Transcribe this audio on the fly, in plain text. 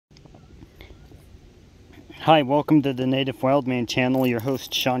Hi, welcome to the Native Wildman channel. Your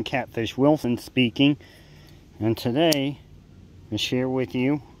host, Sean Catfish Wilson speaking. And today, I share with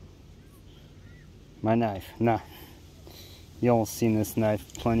you my knife. Nah, y'all seen this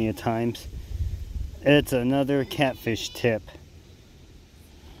knife plenty of times. It's another catfish tip.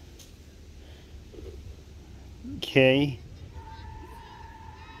 Okay.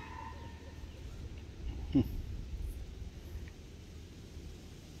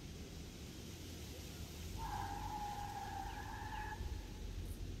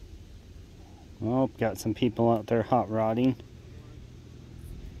 Oh, got some people out there hot rodding.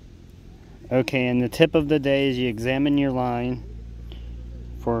 Okay, and the tip of the day is you examine your line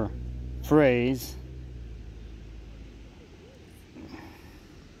for frays.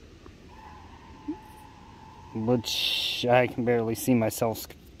 Which I can barely see my cell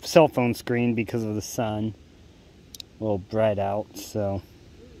phone screen because of the sun. A little bright out, so.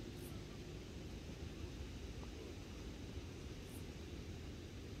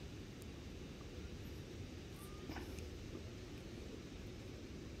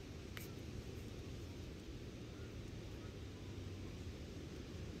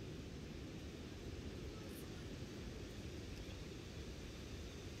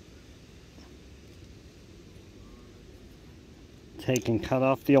 Take and cut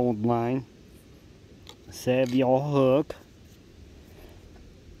off the old line. Save your hook.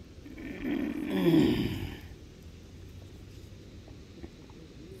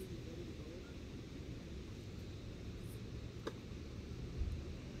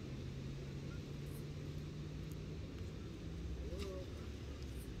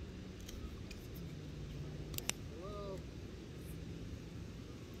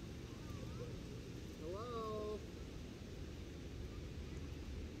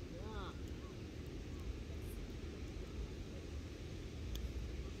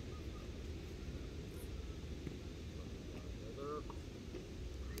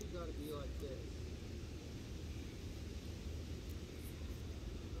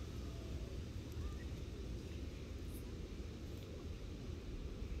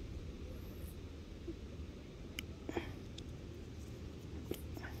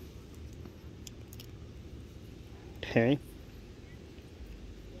 Okay.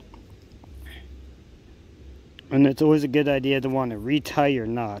 And it's always a good idea to want to retie your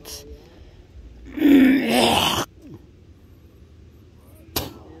knots.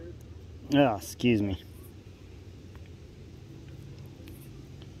 Oh, excuse me.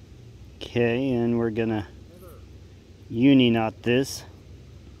 Okay, and we're gonna uni knot this.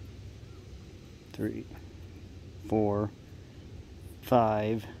 3, 4,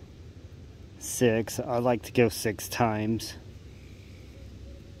 5, 6. I like to go 6 times.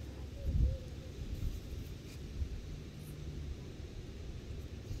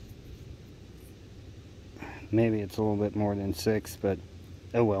 Maybe it's a little bit more than 6, but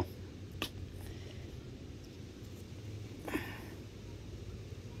oh well.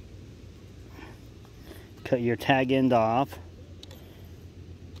 Cut your tag end off.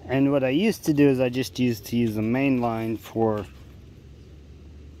 And what I used to do is I just used to use the main line for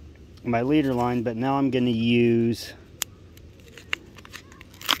my leader line, but now I'm going to use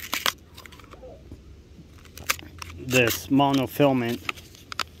this monofilament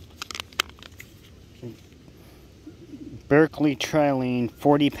Berkeley Trilene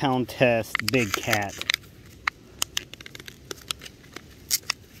 40-pound test Big Cat,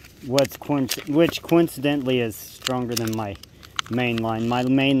 which coincidentally is stronger than my main line. My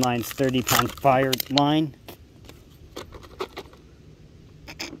main line's 30-pound fire line.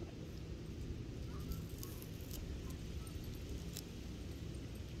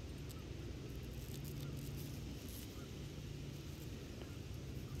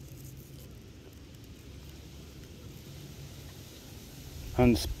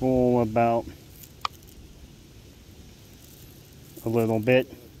 Unspool about a little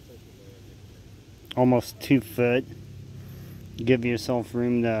bit, almost 2 foot. Give yourself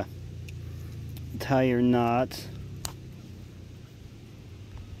room to tie your knots.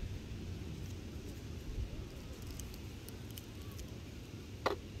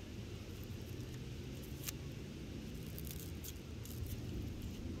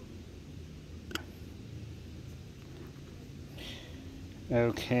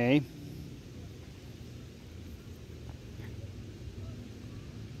 Okay.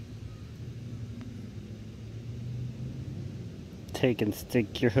 Take and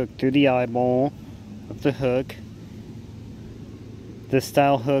stick your hook through the eyeball of the hook. This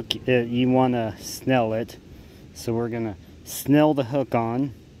style hook, you want to snell it. So we're going to snell the hook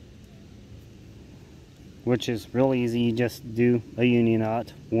on, which is real easy. You just do a uni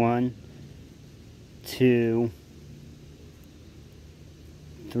knot. 1, 2,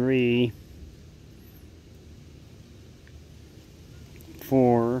 3,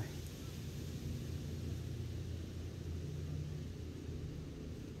 4, 5.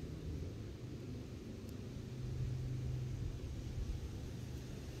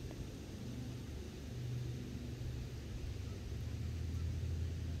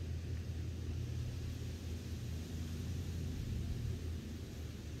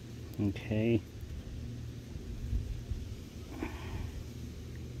 Okay.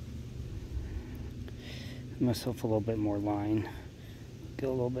 Myself a little bit more line. Go a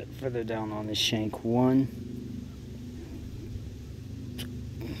little bit further down on the shank. 1,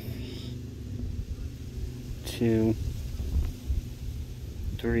 2,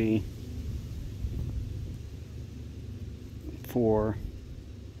 3, 4,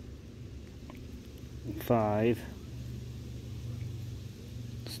 5.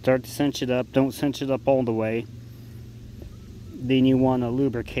 Start to cinch it up. Don't cinch it up all the way. Then you want to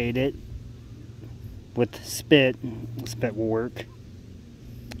lubricate it with spit. Spit will work.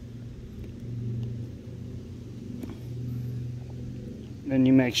 Then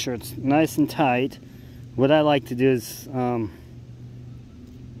you make sure it's nice and tight. What I like to do is kind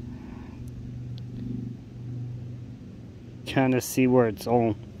of see where it's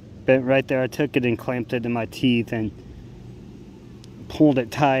all bent right there. I took it and clamped it in my teeth and pulled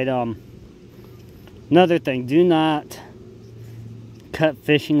it tight. Another thing, do not cut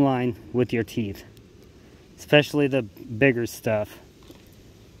fishing line with your teeth, especially the bigger stuff.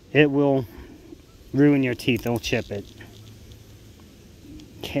 It will ruin your teeth. It'll chip it.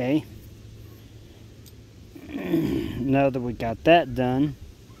 Okay. Now that we got that done,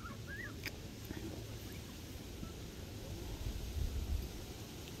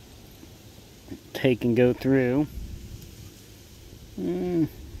 take and go through.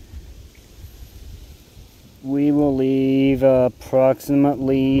 We will leave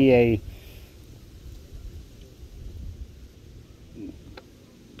approximately a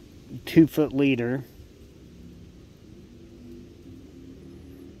 2-foot leader.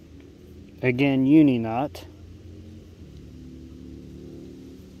 Again, uni knot.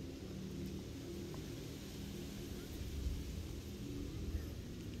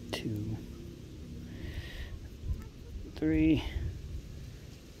 Two, 3,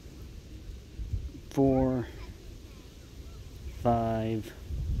 4, 5,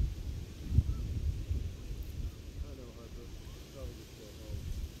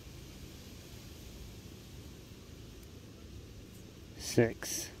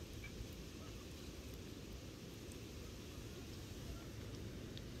 6.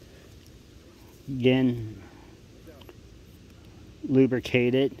 Again,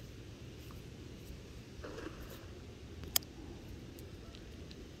 lubricate it.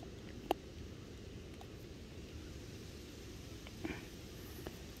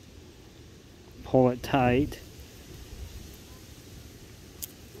 Pull it tight.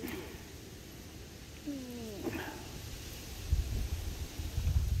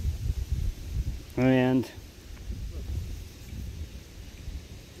 And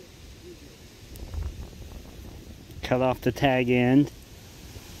cut off the tag end.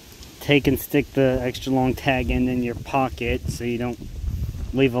 Take and stick the extra long tag end in your pocket so you don't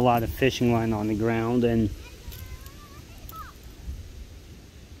leave a lot of fishing line on the ground. And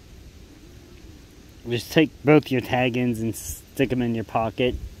just take both your tag ends and stick them in your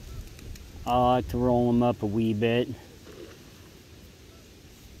pocket. I like to roll them up a wee bit.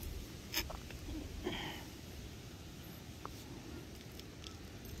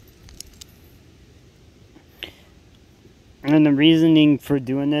 And the reasoning for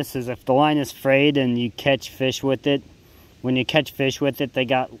doing this is if the line is frayed and you catch fish with it, when you catch fish with it, they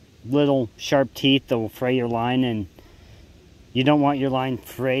got little sharp teeth that will fray your line, and you don't want your line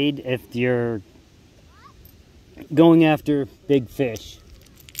frayed if you're going after big fish.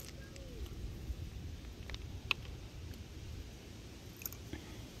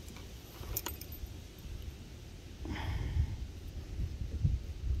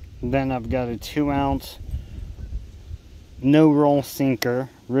 Then I've got a 2-ounce no roll sinker,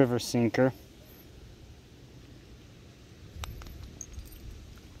 river sinker.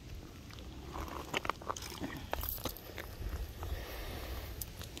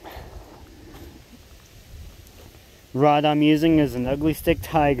 Rod I'm using is an Ugly Stick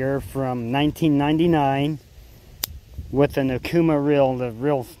Tiger from 1999 with an Okuma reel. The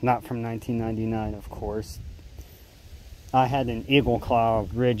reel's not from 1999, of course. I had an Eagle Claw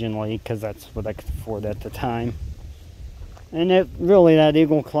originally because that's what I could afford at the time. And it really, that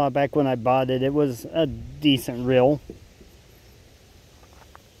Eagle Claw, back when I bought it, it was a decent reel.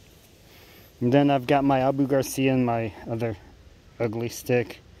 And then I've got my Abu Garcia and my other ugly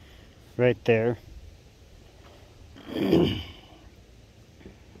stick right there.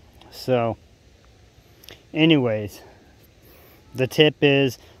 So, anyways, the tip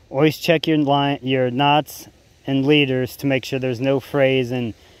is always check your knots and leaders to make sure there's no frays.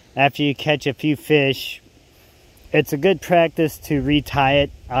 And after you catch a few fish, it's a good practice to retie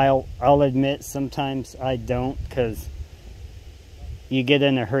it. I'll admit sometimes I don't, because you get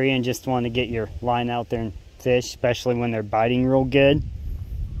in a hurry and just want to get your line out there and fish, especially when they're biting real good.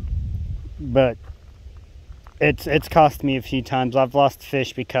 But it's cost me a few times. I've lost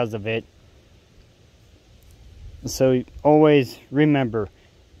fish because of it. So always remember,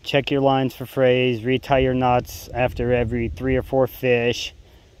 check your lines for frays, retie your knots after every 3 or 4 fish,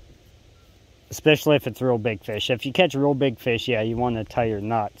 especially if it's real big fish. If you catch real big fish, yeah, you want to tie your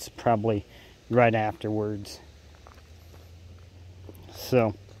knots probably right afterwards.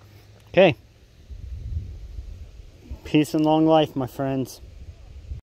 So, okay. Peace and long life, my friends.